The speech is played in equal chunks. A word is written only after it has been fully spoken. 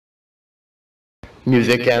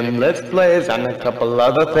Music and let's plays and a couple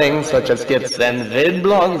other things such as skits and vid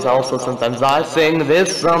blogs. Also sometimes I sing.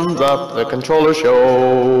 This sums up the controller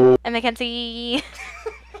show. And McKenzi.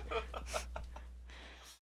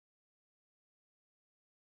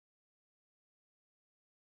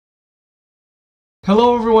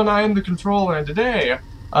 Hello everyone, I am the controller, and today,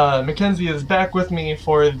 McKenzi is back with me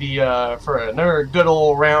for another good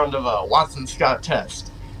old round of Watson-Scott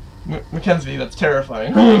test. McKenzi, that's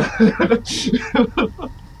terrifying.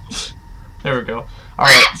 There we go.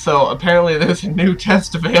 Alright, so apparently there's a new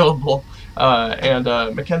test available, and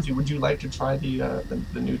McKenzi, would you like to try the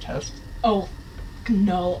new test? Oh,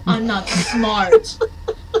 no, I'm not smart.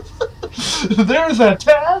 There's a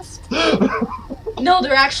test? No,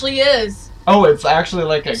 there actually is. Oh, it's actually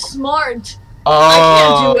like a... Smart. Oh. I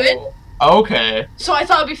can't do it. Okay. So I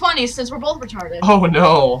thought it'd be funny since we're both retarded. Oh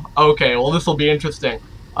no. Okay, well this will be interesting.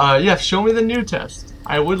 Yeah, show me the new test.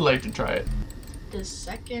 I would like to try it. The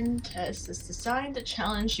second test is designed to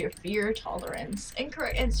challenge your fear tolerance.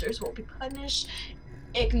 Incorrect answers will be punished.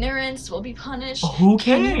 Ignorance will be punished. Okay.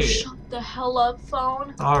 Can you shut the hell up,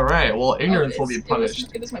 phone? Alright, well ignorance will be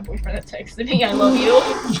punished. It was my boyfriend that texted me, I love you.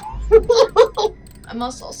 I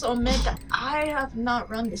must also admit that I have not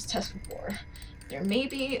run this test before. There may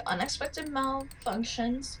be unexpected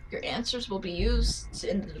malfunctions. Your answers will be used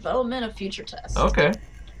in the development of future tests. Okay.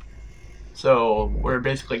 So, we're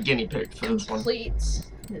basically guinea pigs for this one. Complete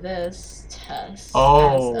this test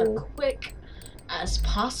as quick as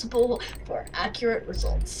possible for accurate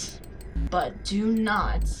results. But do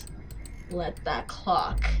not let that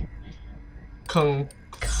clock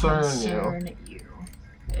concern you.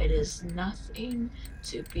 It is nothing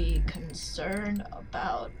to be concerned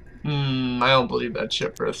about. I don't believe that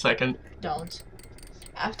shit for a second. Don't.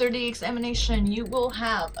 After the examination, you will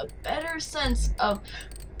have a better sense of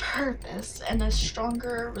purpose and a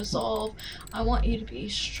stronger resolve. I want you to be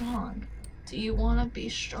strong. Do you want to be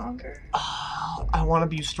stronger? I want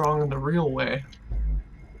to be strong in the real way.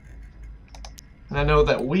 And I know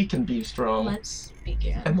that we can be strong. Let's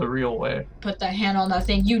begin. In the real way. Put that hand on that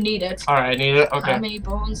thing. You need it. Alright, I need it? Okay. How many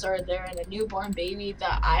bones are there in a newborn baby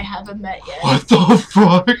that I haven't met yet? What the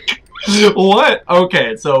fuck? What?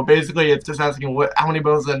 Okay, so basically it's just asking how many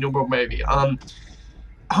bones in a newborn baby. How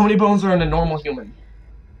many bones are in a normal human?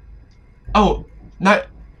 Oh, not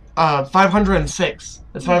 506.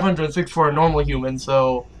 It's 506 for a normal human,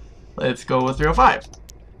 so let's go with 305.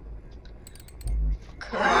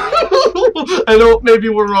 I don't. Maybe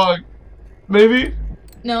we're wrong. Maybe.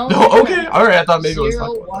 No. No. Okay. All right. I thought maybe it was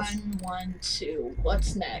 0, 1, 1, 2.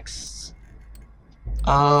 What's next?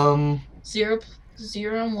 0,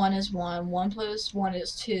 0 and 1 is 1. 1 plus 1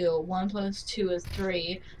 is 2. 1 plus 2 is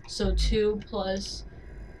 3. So 2 plus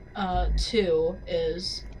 2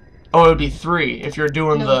 is. Oh, it would be 3 if you're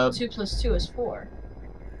doing no, 2 plus 2 is 4.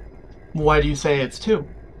 Why do you say it's 2?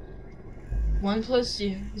 1 plus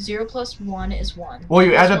 0 plus 1 is 1. Well,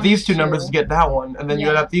 you add up these two numbers to get that one, and then you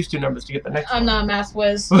add up these two numbers to get the next one. I'm not a math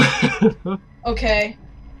whiz. Okay.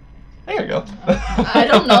 There you go. I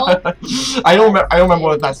don't know. I don't remember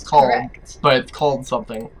what that's called, correct. But it's called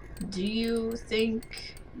something. Do you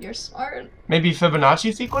think you're smart? Maybe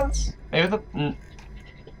Fibonacci sequence? Maybe the.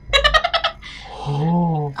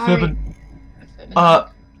 Oh,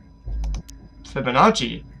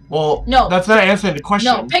 Fibonacci. Well, no. That's not answering the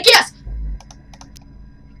question. No, pick yes.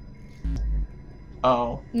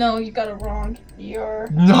 Oh. No, you got it wrong. You're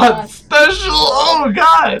not special. Oh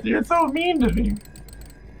God, you're so mean to me.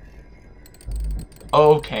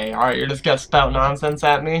 Okay, all right, you're just gonna spout nonsense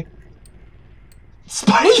at me.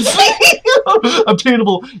 Spicy.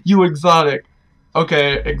 Obtainable. You exotic.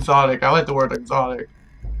 Okay, exotic. I like the word exotic.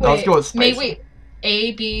 Wait, let's go with spicy. Wait.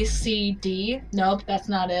 A, B, C, D. Nope, that's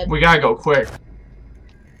not it. We gotta go quick.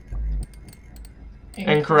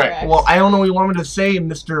 Incorrect. Well, I don't know what you want me to say,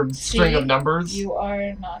 Mr. String of Numbers. You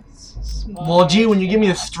are not smart. Well, gee, when you give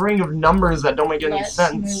me a string of numbers that don't make any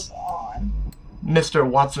sense. Let's move on. Mr.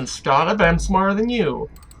 Watson-Scott, I bet I'm smarter than you.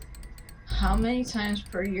 How many times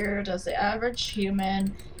per year does the average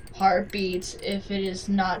human heart beat if it is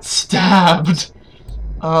not stabbed?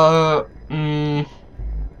 What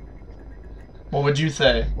would you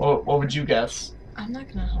say? What would you guess? I'm not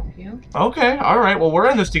gonna help you. Okay, alright, well we're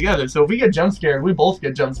in this together, so if we get jump scared, we both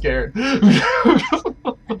get jump scared. I'm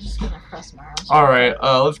just gonna cross my arms. Alright,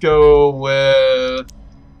 let's go with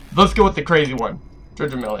the crazy one.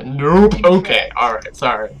 Georgia Million. Nope. Okay, alright,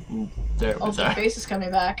 sorry. There, oh, the face is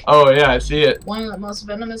coming back. Oh yeah, I see it. One of the most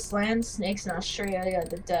venomous land snakes in Australia,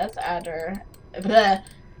 the death adder,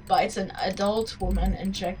 bites an adult woman,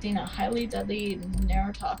 injecting a highly deadly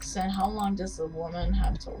neurotoxin. How long does the woman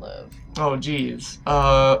have to live? Oh, geez.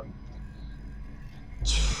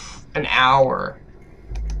 An hour.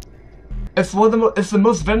 It's the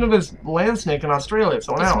most venomous land snake in Australia,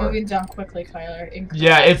 so an It's hour. moving down quickly, Kyler. Incorrect.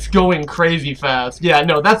 Yeah, it's going crazy fast. Yeah,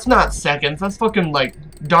 no, that's not seconds. That's fucking like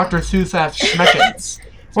Dr. Seuss schmeckens.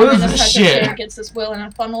 What is this shit? Gets his will and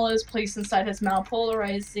a funnel is placed inside his mouth.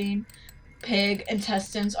 Polarizing pig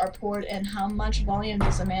intestines are poured in. How much volume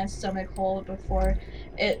does a man's stomach hold before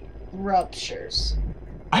it ruptures?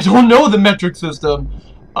 I don't know the metric system.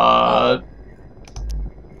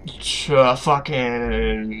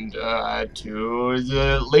 Fucking 2.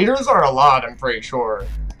 The liters are a lot, I'm pretty sure.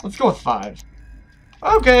 Let's go with 5.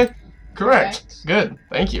 Okay, correct. Good,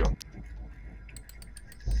 thank you.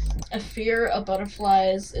 A fear of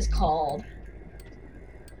butterflies is called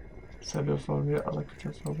Cybophobia,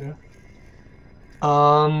 electrophobia.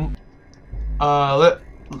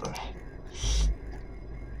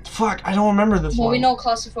 Fuck, I don't remember this one. Well, we know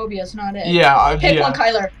claustrophobia is not it. Yeah, Pick yeah. one,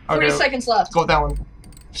 Kyler. 3 Okay, seconds left. Let's go with that one.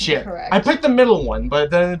 Shit. Correct. I picked the middle one, but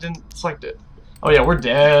then it didn't select it. Oh yeah, we're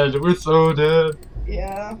dead. We're so dead.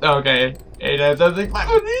 Yeah. Okay. 8, 9, 7, 6, 5,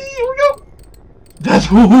 4, 3, here we go. That's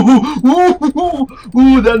ooh,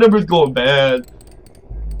 that number's going bad.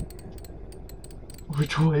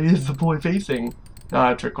 Which way is the boy facing?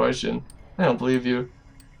 Ah, trick question. I don't believe you.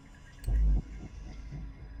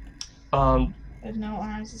 With no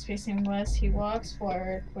arms, is facing west. He walks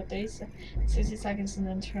forward for 60 seconds and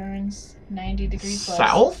then turns 90 degrees west.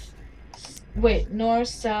 South? Wait, north,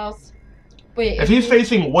 south. Wait. If he's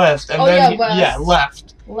facing west and then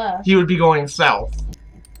left. Left. He would be going south.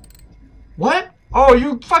 What? Oh,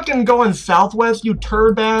 you fucking going southwest, you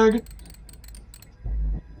turd bag?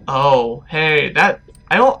 Oh, hey,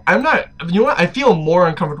 I'm not, you know what? I feel more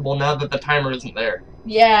uncomfortable now that the timer isn't there.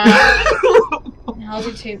 Yeah. How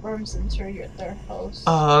do tapeworms enter their host?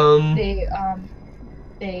 They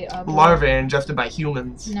larvae ingested by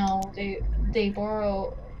humans. No, they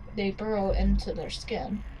burrow into their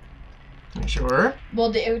skin. You sure?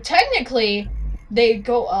 Well, technically they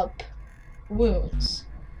go up wounds,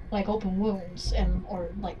 like open wounds, or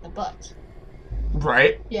like the butt.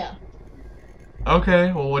 Right. Yeah.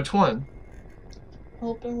 Okay. Well, which one?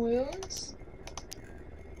 Open wounds.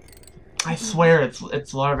 I swear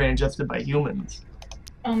it's larvae ingested by humans.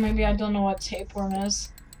 Oh, maybe I don't know what tapeworm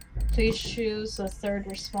is. Please choose a third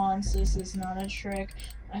response. This is not a trick.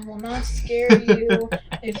 I will not scare you.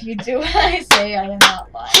 If you do what I say, I am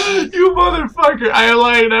not lying. You motherfucker! I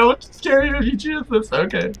lied. I won't scare you if you choose this.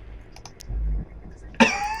 Okay.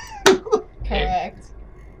 Correct.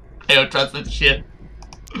 I don't trust this shit.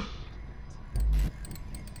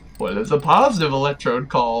 What is a positive electrode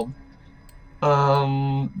called?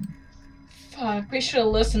 Fuck, we should have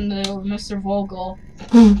listened to Mr. Vogel.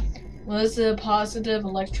 What is a positive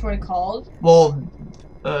electrode called? Well,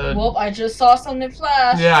 Well, I just saw something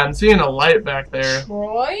flash. yeah, I'm seeing a light back there.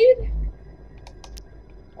 Triode?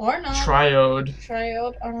 Or not. Triode.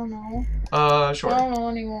 Triode? I don't know. Sure. I don't know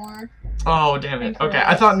anymore. Oh, damn it. Incorrect. Okay,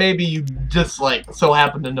 I thought maybe you just, like, so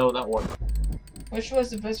happened to know that one. Which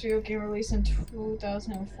was the best video game released in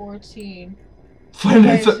 2014?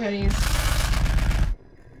 Finance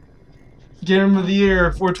Game of the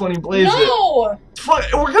Year, 420 Blaze It. No!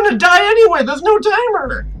 We're gonna die anyway, there's no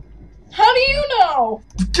timer! How do you know?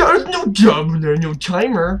 There's no timer, there's no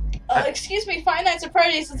timer. Excuse me, Five Nights at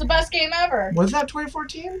Freddy's is the best game ever. Was that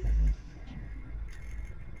 2014?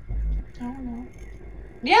 I don't know.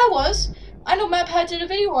 Yeah, it was. I know Matt Pat did a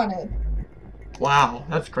video on it. Wow,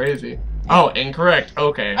 that's crazy. Oh, incorrect.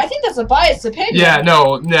 Okay. I think that's a biased opinion. Yeah,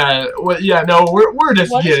 no, nah, yeah, no, we're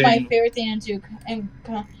just What getting... is my favorite thing to do? And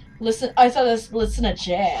listen, I thought this. Listen to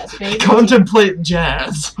jazz, baby. Contemplate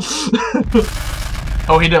jazz.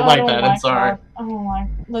 Oh, he didn't like that. I'm sorry. I don't like.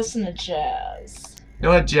 Listen to jazz. You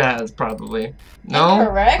like jazz, probably. No?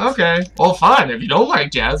 Incorrect. Okay. Well, fine. If you don't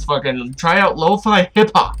like jazz, fucking try out lo-fi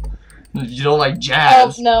hip-hop. If you don't like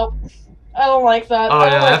jazz. Oh, no. I don't like that. Oh, I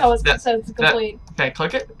don't yeah, like how it's complete. Can I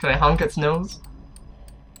click it? Can I honk its nose?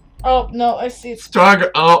 Oh, no, I see. Stronger.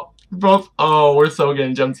 Oh, both. Oh, we're so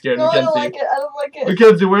getting jump scared, No, Mackenzie. I don't like it. I don't like it.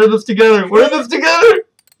 Mackenzie, wear this together. Wear this together.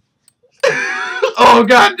 Oh,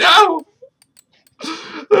 God, no.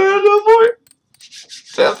 There's no more.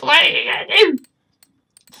 This way.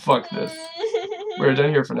 Fuck this. We're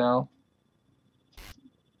done here for now.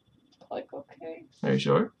 Click OK. Are you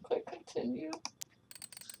sure? Click continue.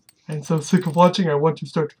 I'm so sick of watching, I want to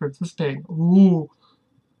start participating. Ooh.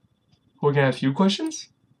 We're gonna have a few questions?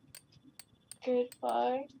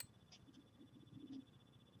 Goodbye.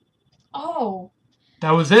 Oh.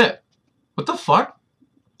 That was it. What the fuck?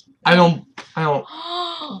 I don't...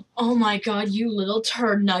 Oh my god, you little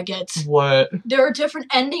turd nuggets. What? There are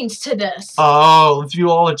different endings to this. Oh, let's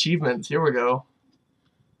view all achievements. Here we go.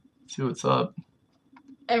 See what's up.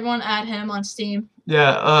 Everyone add him on Steam.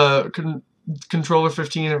 Yeah, Controller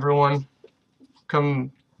 15, everyone.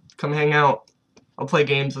 Come hang out. I'll play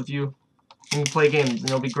games with you. You can play games and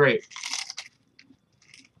it'll be great.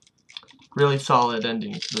 Really solid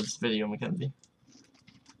ending to this video, McKenzi.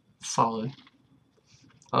 Solid.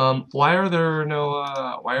 Why are there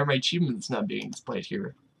no, why are my achievements not being displayed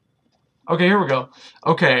here? Okay, here we go.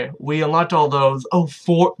 Okay, we unlocked all those. Oh,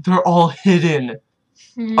 they're all hidden.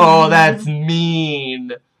 Oh, that's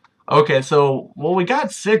mean. Okay, so, well, we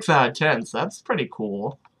got 6 out of 10, so that's pretty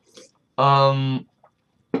cool. Well,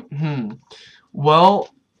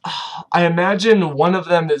 I imagine one of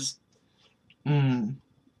them is, Let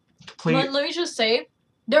me just say,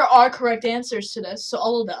 there are correct answers to this, so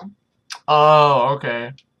all of them. Oh,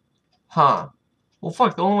 okay. Huh. Well,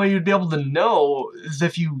 fuck, the only way you'd be able to know is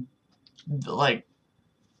if you, like,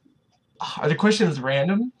 are the questions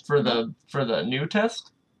random for the new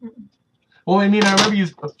test? Well, I mean, I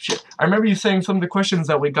remember you saying some of the questions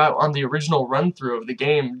that we got on the original run-through of the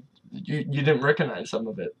game, you didn't recognize some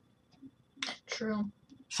of it. True.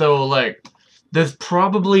 So, like, there's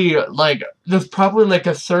probably like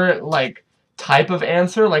a certain, like, type of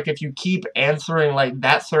answer. Like, if you keep answering, like,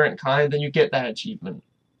 that certain kind, then you get that achievement.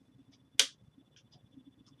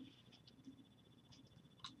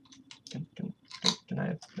 Can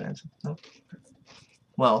I answer? No?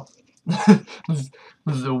 Well, this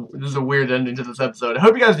is a weird ending to this episode. I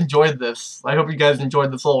hope you guys enjoyed this. I hope you guys enjoyed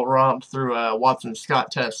this little romp through Watson Scott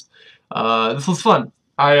test. This was fun.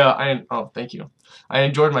 Oh, thank you. I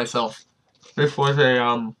enjoyed myself. This was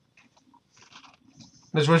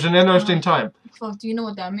an interesting time. Fuck, do you know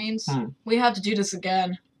what that means? We have to do this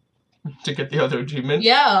again. To get the other achievement?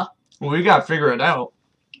 Yeah. Well, we gotta figure it out.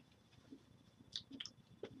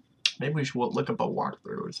 Maybe we should look up a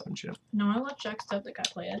walkthrough or some shit. No, I let Jack stuff the guy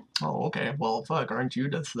play it. Oh, okay. Well, fuck, aren't you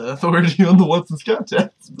just the authority on the Watson Scott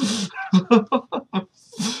test? I'm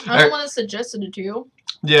the one that suggested it to you.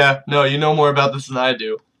 Yeah, no, you know more about this than I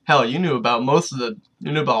do. Hell, you knew about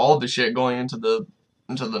all the shit going into the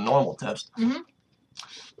normal test.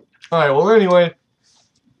 Alright, well, anyway,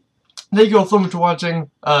 thank you all so much for watching.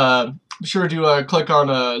 Be sure to click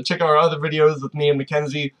on, check out our other videos with me and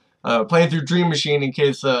McKenzi. Playing through Dream Machine, in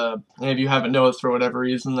case any of you haven't noticed for whatever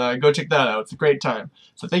reason. Go check that out. It's a great time.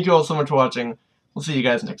 So thank you all so much for watching. We'll see you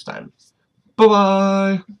guys next time.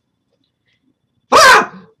 Bye-bye!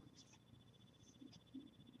 Ah!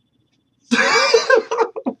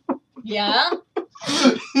 Yeah?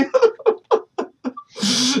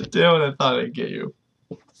 Damn it, I thought I'd get you.